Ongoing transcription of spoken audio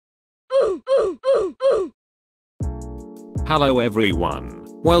Hello everyone,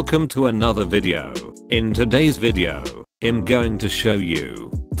 welcome to another video. In today's video, I'm going to show you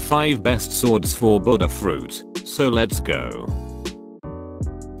 5 best swords for Buddha fruit, so let's go.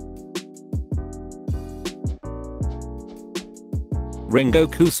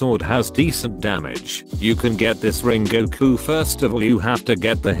 Rengoku sword has decent damage. You can get this Rengoku. First of all, you have to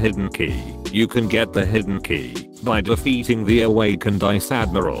get the hidden key. You can get the hidden key by defeating the awakened Ice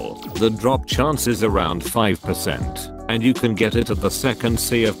Admiral. The drop chance is around 5%, and you can get it at the second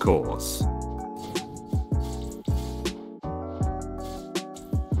sea, of course.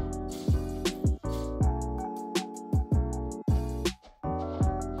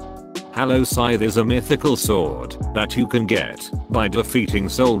 Hollow Scythe is a mythical sword that you can get by defeating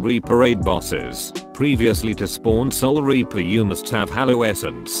Soul Reaper raid bosses. Previously, to spawn Soul Reaper you must have Hollow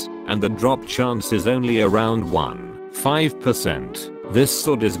Essence, and the drop chance is only around 5%. This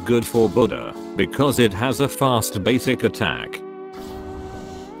sword is good for Buddha because it has a fast basic attack.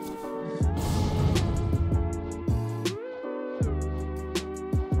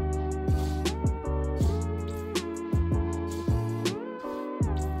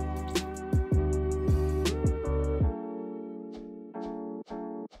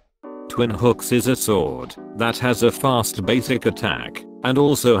 Twin Hooks is a sword that has a fast basic attack and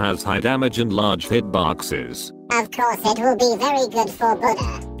also has high damage and large hitboxes. Of course it will be very good for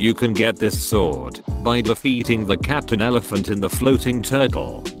Buddha. You can get this sword by defeating the Captain Elephant in the Floating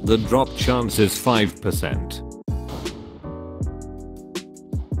Turtle. The drop chance is 5%.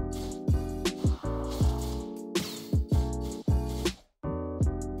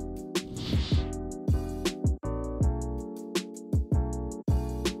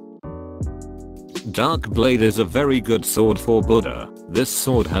 Dark Blade is a very good sword for Buddha. This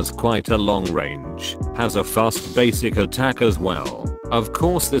sword has quite a long range, has a fast basic attack as well. Of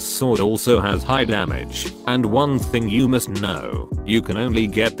course this sword also has high damage, and one thing you must know, you can only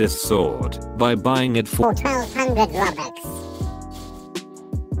get this sword by buying it for 1200 Robux.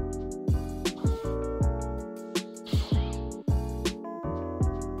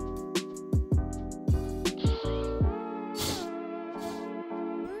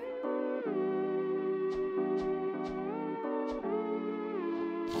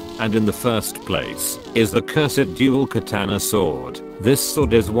 And in the first place is the Cursed Dual Katana sword. This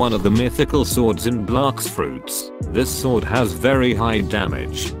sword is one of the mythical swords in Blox fruits. This sword has very high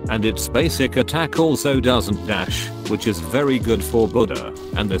damage, and its basic attack also doesn't dash, which is very good for Buddha.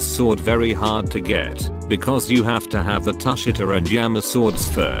 And this sword very hard to get, because you have to have the Tushita and Yama swords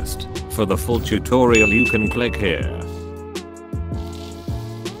first. For the full tutorial you can click here.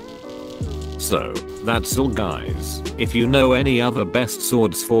 So, that's all guys. If you know any other best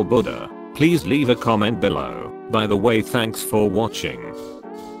swords for Buddha, please leave a comment below. By the way, thanks for watching.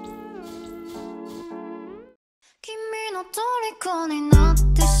 Kimi no Toriko ni natte